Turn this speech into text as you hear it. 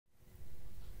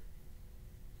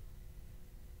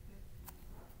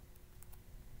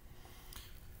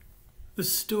The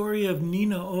story of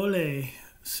Nina Ole,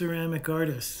 ceramic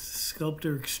artist,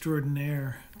 sculptor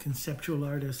extraordinaire, conceptual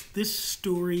artist. This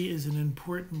story is an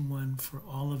important one for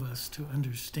all of us to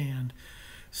understand.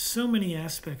 So many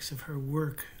aspects of her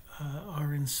work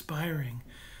are inspiring.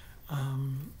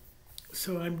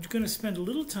 So I'm going to spend a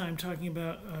little time talking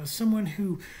about someone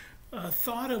who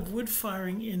thought of wood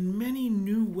firing in many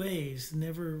new ways,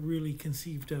 never really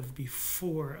conceived of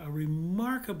before. A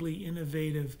remarkably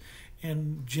innovative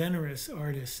and generous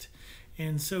artist.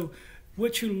 And so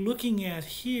what you're looking at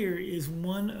here is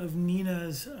one of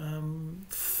Nina's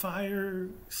fire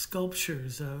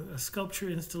sculptures, a sculpture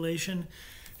installation.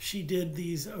 She did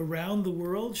these around the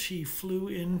world. She flew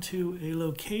into a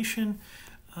location,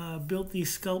 built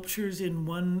these sculptures in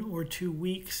 1 or 2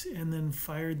 weeks, and then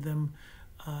fired them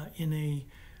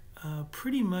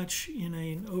pretty much in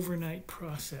an overnight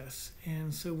process.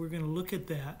 And so we're going to look at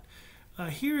that.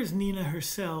 Here is Nina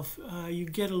herself. You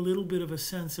get a little bit of a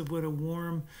sense of what a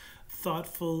warm,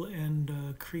 thoughtful,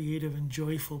 and creative and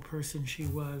joyful person she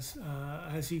was.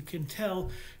 As you can tell,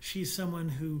 she's someone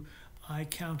who I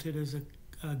counted as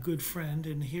a good friend.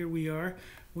 And here we are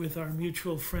with our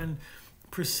mutual friend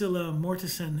Priscilla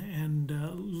Mortensen, and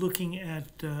looking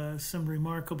at some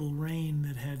remarkable rain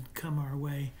that had come our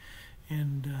way,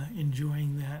 and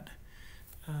enjoying that.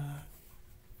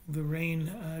 The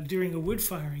rain during a wood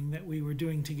firing that we were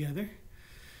doing together.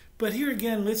 But here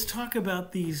again, let's talk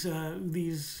about these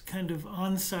kind of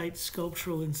on-site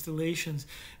sculptural installations.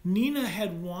 Nina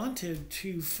had wanted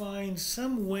to find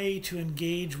some way to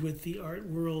engage with the art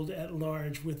world at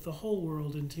large, with the whole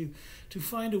world, and to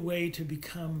find a way to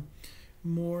become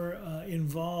more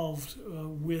involved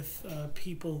with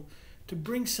people, to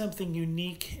bring something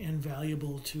unique and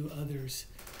valuable to others.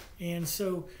 And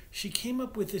so she came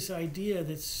up with this idea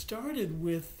that started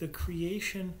with the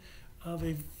creation of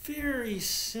a very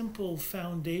simple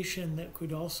foundation that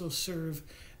could also serve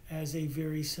as a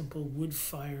very simple wood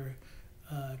fire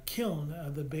kiln,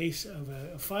 the base of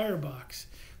a firebox.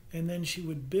 And then she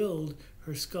would build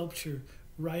her sculpture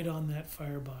right on that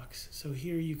firebox. So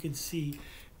here you can see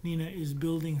Nina is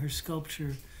building her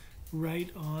sculpture right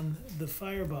on the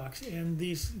firebox. And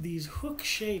these hook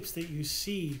shapes that you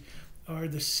see are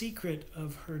the secret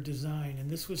of her design. And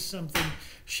this was something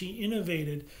she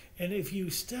innovated. And if you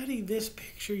study this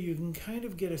picture, you can kind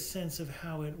of get a sense of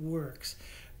how it works.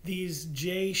 These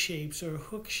J shapes or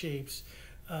hook shapes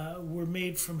were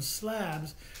made from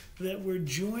slabs that were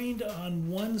joined on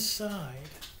one side.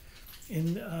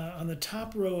 On the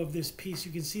top row of this piece,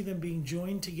 you can see them being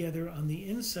joined together on the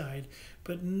inside,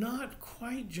 but not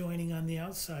quite joining on the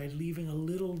outside, leaving a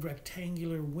little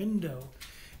rectangular window.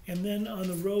 And then on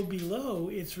the row below,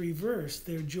 it's reversed.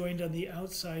 They're joined on the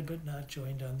outside, but not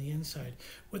joined on the inside.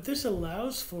 What this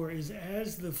allows for is,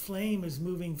 as the flame is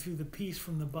moving through the piece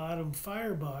from the bottom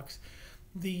firebox,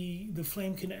 the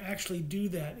flame can actually do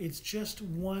that. It's just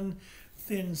one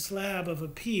thin slab of a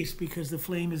piece because the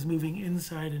flame is moving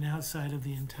inside and outside of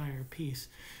the entire piece.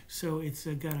 So it's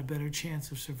got a better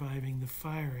chance of surviving the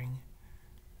firing.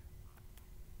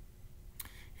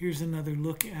 Here's another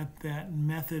look at that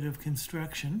method of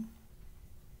construction.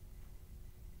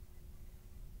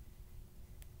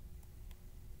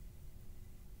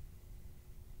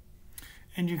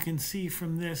 And you can see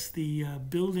from this the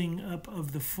building up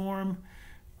of the form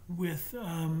with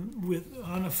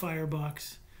on a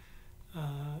firebox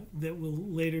that will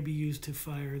later be used to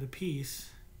fire the piece.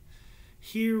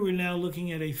 Here we're now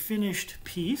looking at a finished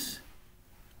piece.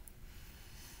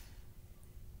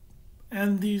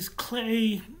 And these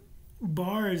clay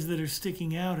bars that are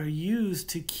sticking out are used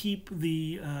to keep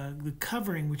the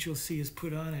covering, which you'll see is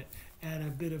put on it, at a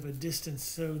bit of a distance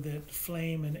so that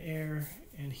flame and air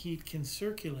and heat can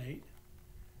circulate.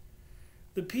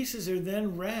 The pieces are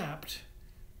then wrapped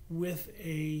with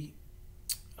a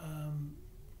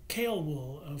kale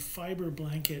wool, a fiber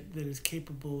blanket that is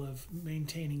capable of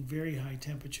maintaining very high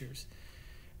temperatures.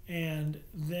 And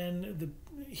then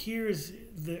here's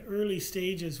the early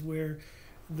stages where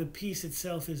the piece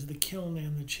itself is the kiln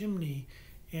and the chimney,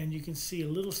 and you can see a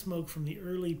little smoke from the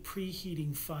early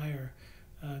preheating fire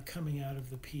coming out of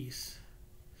the piece.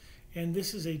 And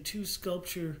this is a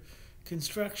 2-sculpture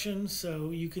construction, so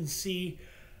you can see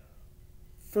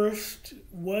first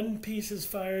one piece is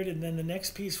fired and then the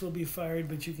next piece will be fired,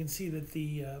 but you can see that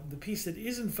the piece that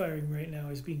isn't firing right now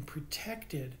is being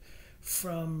protected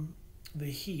from the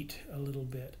heat a little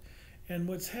bit. And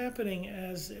what's happening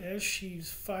as she's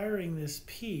firing this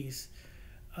piece,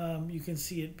 you can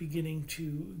see it beginning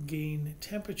to gain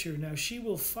temperature. Now she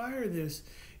will fire this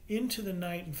into the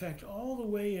night, in fact all the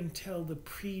way until the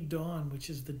pre-dawn, which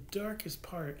is the darkest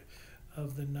part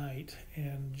of the night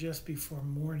and just before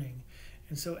morning.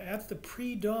 And so at the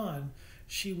pre-dawn,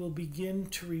 she will begin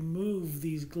to remove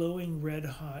these glowing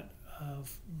red-hot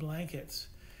blankets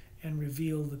and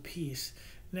reveal the piece.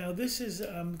 Now this is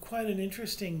quite an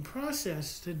interesting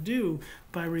process to do.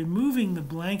 By removing the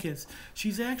blankets,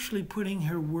 she's actually putting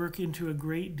her work into a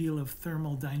great deal of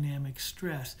thermodynamic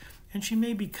stress, and she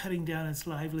may be cutting down its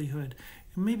livelihood,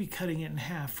 and maybe cutting it in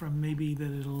half from maybe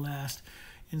that it'll last,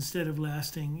 instead of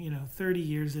lasting 30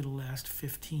 years, it'll last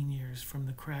 15 years from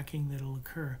the cracking that'll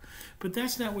occur. But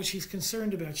that's not what she's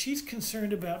concerned about. She's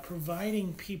concerned about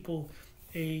providing people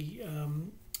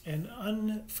an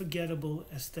unforgettable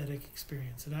aesthetic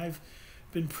experience. And I've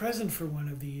been present for one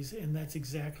of these, and that's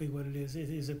exactly what it is. It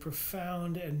is a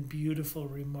profound and beautiful,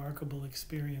 remarkable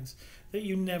experience that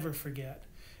you never forget.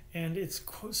 And it's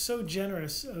so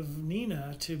generous of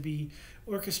Nina to be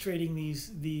orchestrating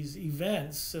these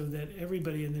events so that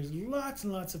everybody, and there's lots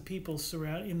and lots of people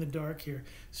in the dark here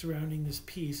surrounding this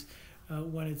piece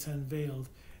when it's unveiled.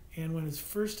 And when it's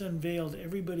first unveiled,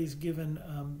 everybody's given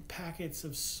packets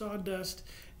of sawdust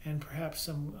and perhaps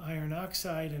some iron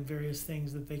oxide and various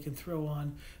things that they can throw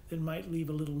on that might leave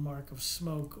a little mark of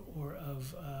smoke or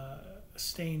of a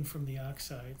stain from the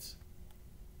oxides.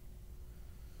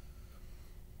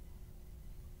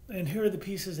 And here are the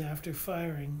pieces after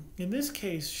firing. In this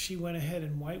case, she went ahead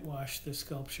and whitewashed the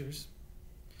sculptures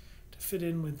to fit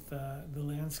in with the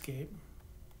landscape.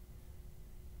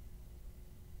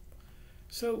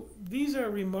 So these are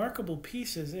remarkable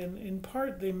pieces, and in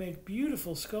part they make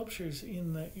beautiful sculptures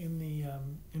in the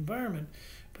environment,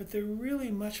 but they're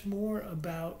really much more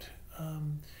about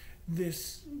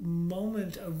this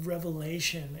moment of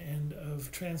revelation and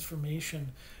of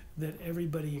transformation that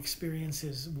everybody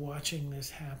experiences watching this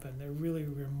happen. They're really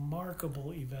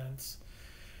remarkable events.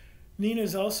 Nina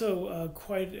is also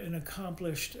quite an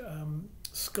accomplished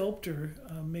sculptor,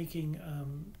 making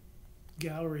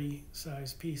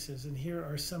gallery-sized pieces. And here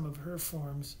are some of her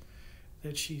forms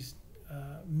that she's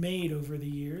made over the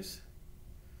years.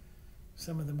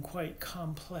 Some of them quite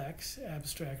complex,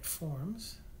 abstract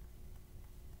forms,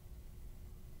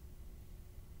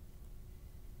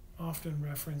 often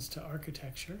reference to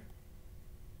architecture.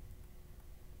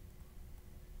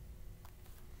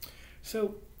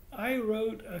 So I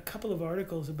wrote a couple of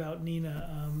articles about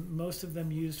Nina, most of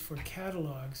them used for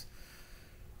catalogs.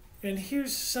 And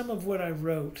here's some of what I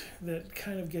wrote that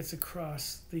kind of gets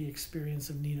across the experience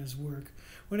of Nina's work.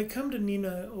 When it comes to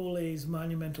Nina Ole's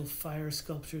monumental fire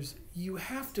sculptures, you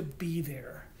have to be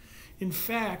there. In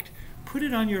fact, put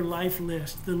it on your life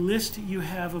list, the list you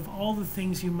have of all the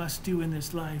things you must do in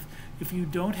this life. If you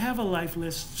don't have a life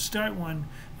list, start one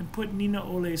and put Nina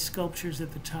Ole's sculptures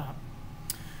at the top.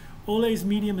 Ole's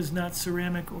medium is not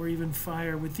ceramic or even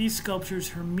fire. With these sculptures,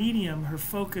 her medium, her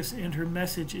focus, and her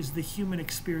message is the human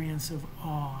experience of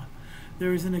awe.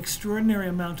 There is an extraordinary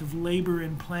amount of labor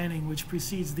and planning which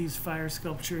precedes these fire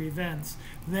sculpture events.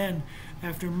 Then,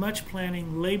 after much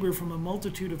planning, labor from a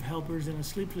multitude of helpers, and a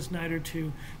sleepless night or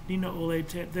two, Nina Ole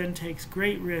then takes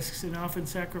great risks and often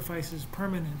sacrifices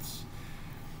permanence,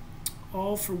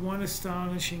 all for one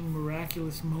astonishing,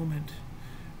 miraculous moment,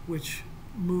 which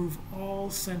move all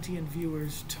sentient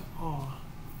viewers to awe.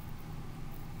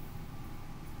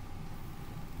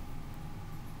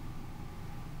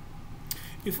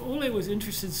 If Ole was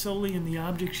interested solely in the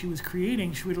object she was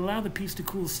creating, she would allow the piece to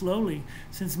cool slowly,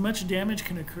 since much damage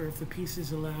can occur if the piece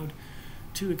is allowed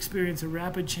to experience a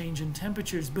rapid change in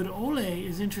temperatures. But Ole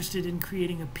is interested in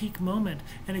creating a peak moment,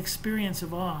 an experience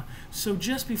of awe. So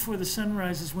just before the sun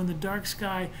rises, when the dark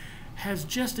sky has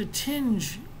just a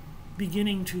tinge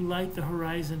beginning to light the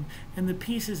horizon, and the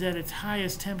piece is at its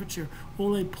highest temperature,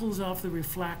 Ole pulls off the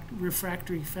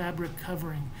refractory fabric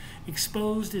covering.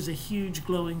 Exposed is a huge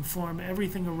glowing form.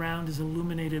 Everything around is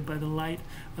illuminated by the light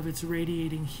of its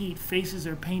radiating heat. Faces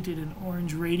are painted in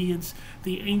orange radiance.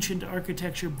 The ancient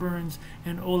architecture burns,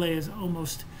 and Ole is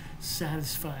almost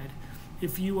satisfied.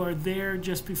 If you are there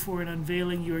just before an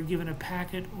unveiling, you are given a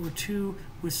packet or two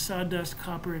with sawdust,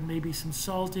 copper, and maybe some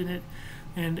salt in it.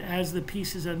 And as the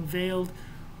piece is unveiled,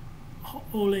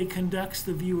 Ole conducts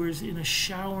the viewers in a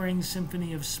showering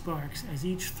symphony of sparks. As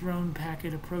each thrown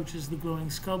packet approaches the glowing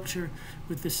sculpture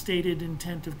with the stated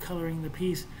intent of coloring the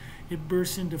piece, it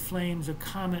bursts into flames, a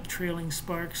comet trailing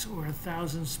sparks, or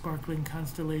 1,000 sparkling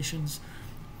constellations.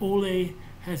 Ole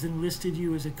has enlisted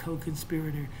you as a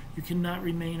co-conspirator. You cannot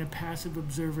remain a passive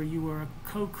observer. You are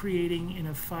co-creating in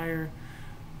a fire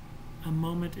a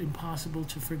moment impossible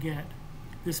to forget.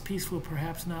 This piece will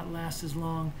perhaps not last as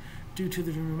long due to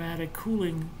the dramatic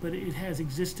cooling, but it has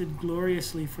existed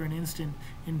gloriously for an instant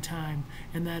in time,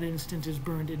 and that instant is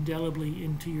burned indelibly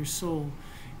into your soul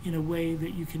in a way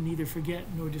that you can neither forget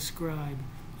nor describe.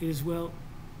 It is, well,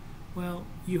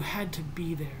 you had to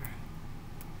be there.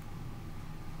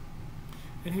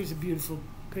 And here's a beautiful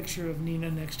picture of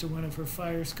Nina next to one of her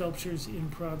fire sculptures in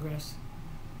progress.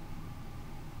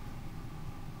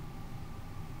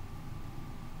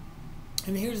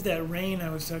 And here's that rain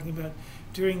I was talking about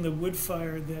during the wood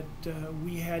fire that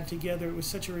we had together. It was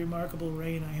such a remarkable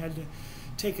rain. I had to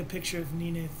take a picture of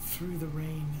Nina through the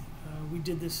rain. We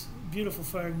did this beautiful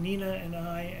fire, Nina and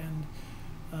I and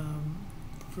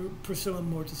Priscilla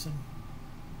Mortensen.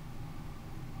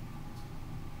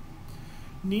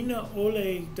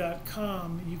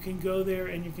 ninaole.com, you can go there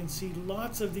and you can see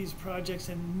lots of these projects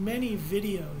and many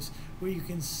videos where you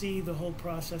can see the whole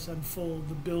process unfold,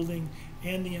 the building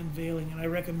and the unveiling, and I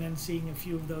recommend seeing a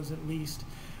few of those at least.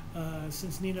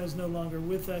 Since Nina is no longer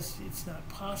with us, it's not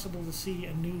possible to see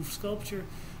a new sculpture,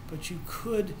 but you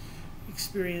could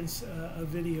experience a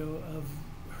video of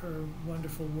her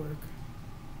wonderful work.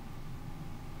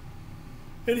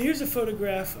 And here's a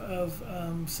photograph of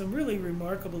some really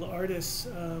remarkable artists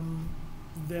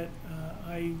that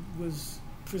I was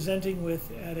presenting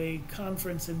with at a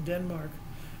conference in Denmark.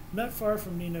 Not far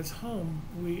from Nina's home,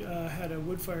 we had a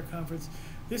woodfire conference.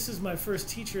 This is my first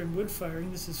teacher in wood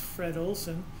firing. This is Fred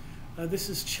Olson. This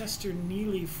is Chester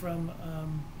Neely from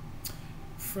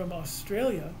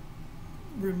Australia.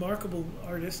 Remarkable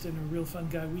artist and a real fun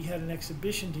guy. We had an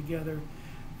exhibition together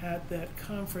at that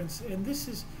conference. And this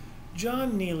is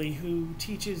John Neely, who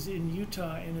teaches in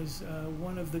Utah and is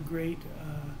one of the great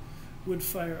wood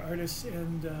fire artists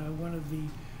and one of the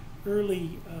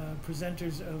early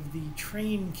presenters of the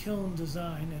train kiln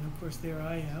design. And of course there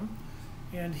I am.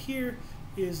 And here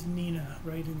is Nina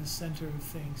right in the center of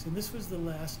things. And this was the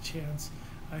last chance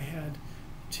I had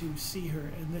to see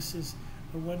her. And this is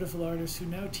a wonderful artist who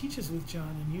now teaches with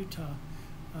John in Utah,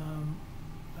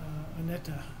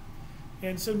 Aneta.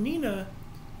 And so Nina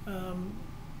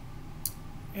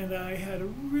and I had a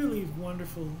really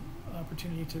wonderful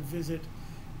opportunity to visit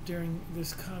during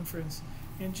this conference.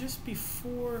 And just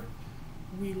before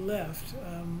we left,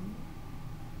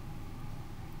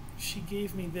 she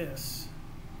gave me this.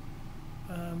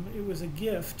 It was a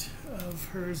gift of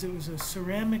hers. It was a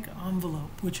ceramic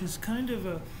envelope, which is kind of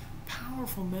a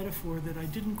powerful metaphor that I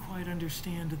didn't quite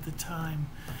understand at the time.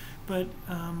 But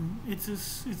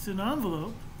it's an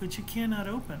envelope that you cannot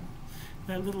open.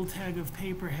 That little tag of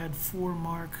paper had "For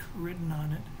Marc" written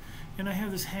on it. And I have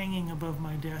this hanging above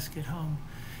my desk at home.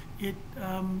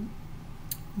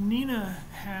 Nina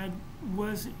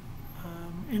was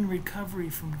in recovery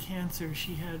from cancer.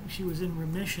 She was in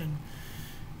remission.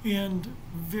 And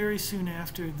very soon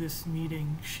after this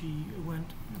meeting,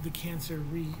 the cancer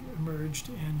re-emerged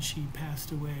and she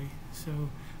passed away. So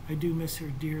I do miss her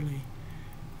dearly.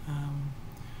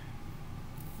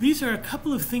 These are a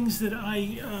couple of things that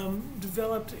I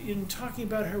developed in talking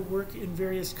about her work in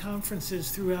various conferences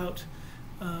throughout.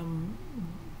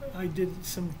 I did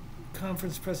some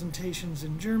conference presentations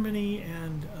in Germany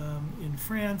and in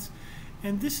France.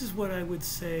 And this is what I would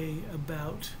say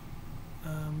about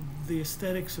the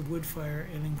aesthetics of woodfire,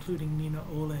 and including Nina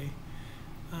Ole.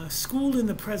 Schooled in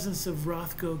the presence of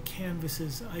Rothko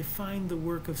canvases, I find the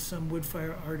work of some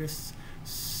woodfire artists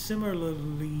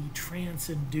similarly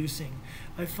trance-inducing.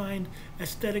 I find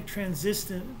aesthetic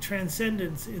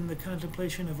transcendence in the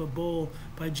contemplation of a bowl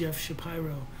by Jeff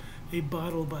Shapiro, a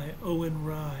bottle by Owen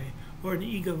Rye, or an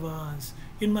Iga vase.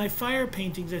 In my fire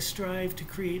paintings, I strive to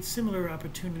create similar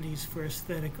opportunities for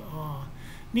aesthetic awe.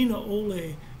 Nina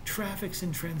Ole traffics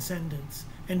in transcendence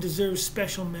and deserves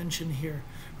special mention here.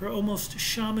 Her almost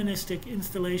shamanistic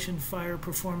installation fire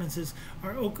performances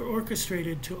are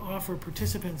orchestrated to offer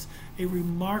participants a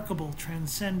remarkable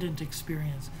transcendent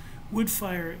experience.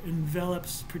 Woodfire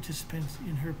envelops participants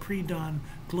in her pre-dawn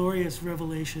glorious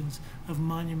revelations of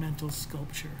monumental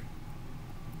sculpture.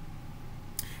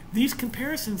 These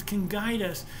comparisons can guide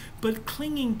us, but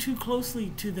clinging too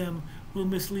closely to them will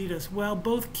mislead us. While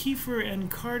both Kiefer and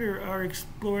Carter are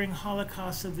exploring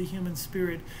holocausts of the human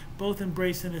spirit, both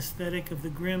embrace an aesthetic of the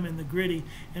grim and the gritty,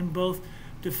 and both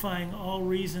defying all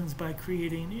reasons by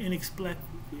creating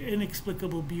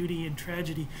inexplicable beauty and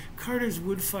tragedy, Carter's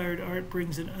wood-fired art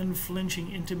brings an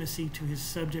unflinching intimacy to his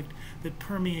subject that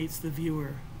permeates the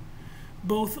viewer.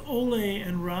 Both Ole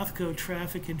and Rothko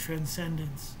traffic in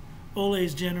transcendence.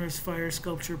 Ole's generous fire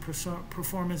sculpture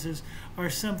performances are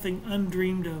something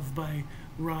undreamed of by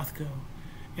Rothko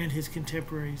and his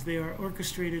contemporaries. They are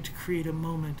orchestrated to create a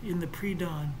moment in the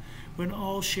pre-dawn when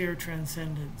all share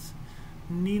transcendence.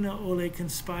 Nina Ole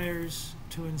conspires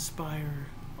to inspire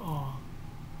awe.